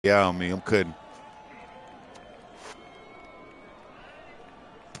Yeah, on me. I'm cutting.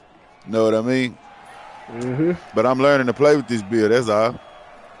 Know what I mean? But I'm learning to play with this bill. That's all.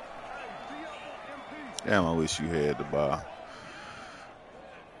 Damn, I wish you had the ball.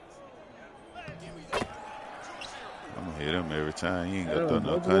 I'm gonna hit him every time. He ain't gonna throw Damn,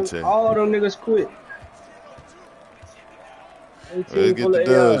 no both of them, contact. all them niggas quit. They Well, let's team get full the of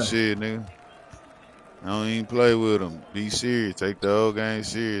dub AI. shit, nigga. I don't even play with them. Be serious. Take the whole game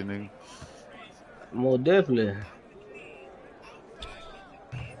serious, nigga. More definitely.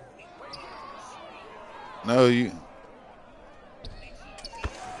 No, you.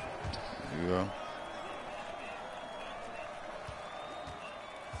 There you go.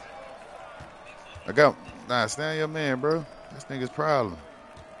 I got. Nah, stand your man, bro. This nigga's problem.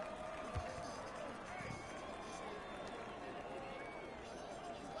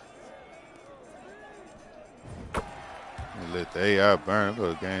 Let the AI burn.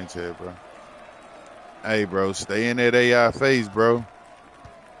 Go to game chat, bro. Hey, bro, stay in that AI face, bro.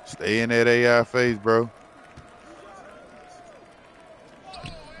 Stay in that AI face, bro.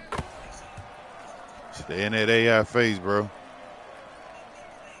 Stay in that AI face, bro.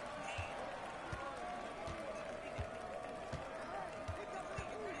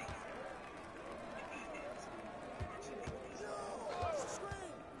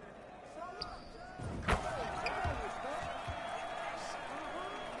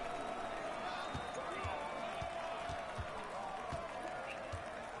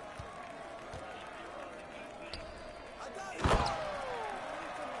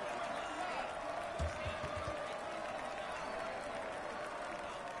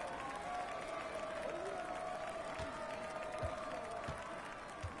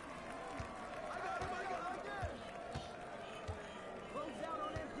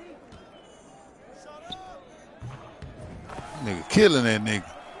 Nigga killing that nigga.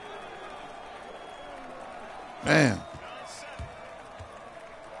 Man.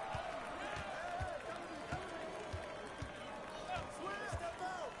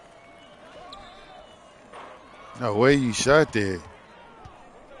 No way you shot that.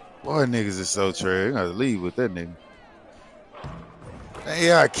 Boy, niggas is so trash. I gotta leave with that nigga.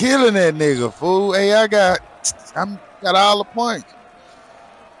 AI killing that nigga, fool. AI got all the points.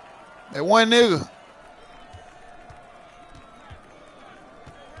 That one nigga.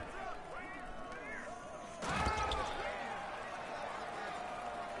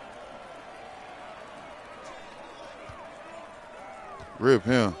 Rip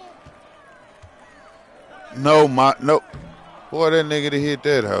him. No. Boy, that nigga that hit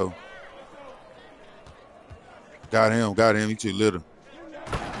that hoe. Got him. He too little.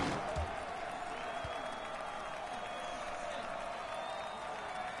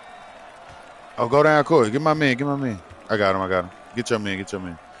 Oh, go down court. Get my man. I got him. Get your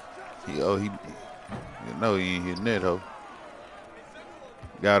man. He no, he ain't hitting that hoe.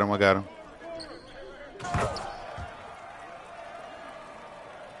 I got him.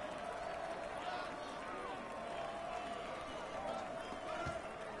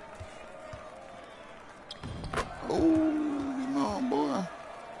 Oh, come on, boy.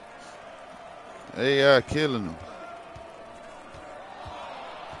 AI killing him.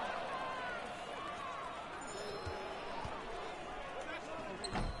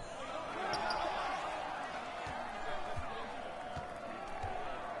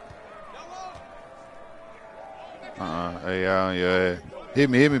 AI on your ass. Hit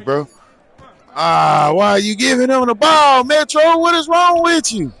me, bro. Why are you giving him the ball, Metro? What is wrong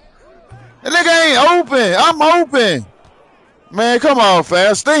with you? That nigga ain't open. I'm open. Man, come on,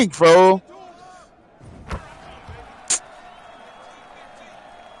 fast. Stink, bro.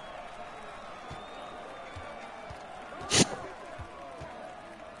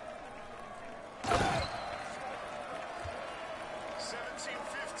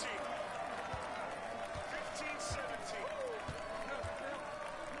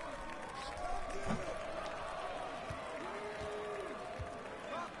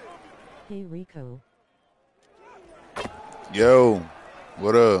 Hey Rico. Yo,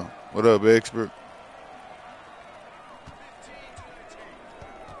 what up? What up, expert?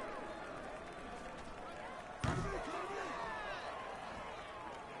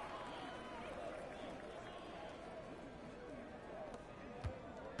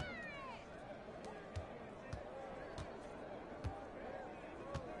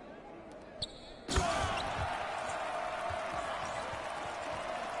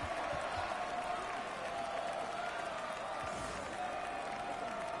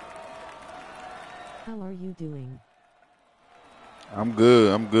 How are you doing?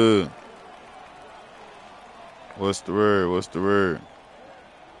 I'm good. What's the word?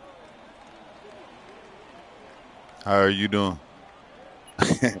 How are you doing?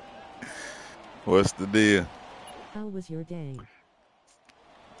 What's the deal? How was your day?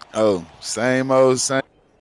 Oh, same old, same.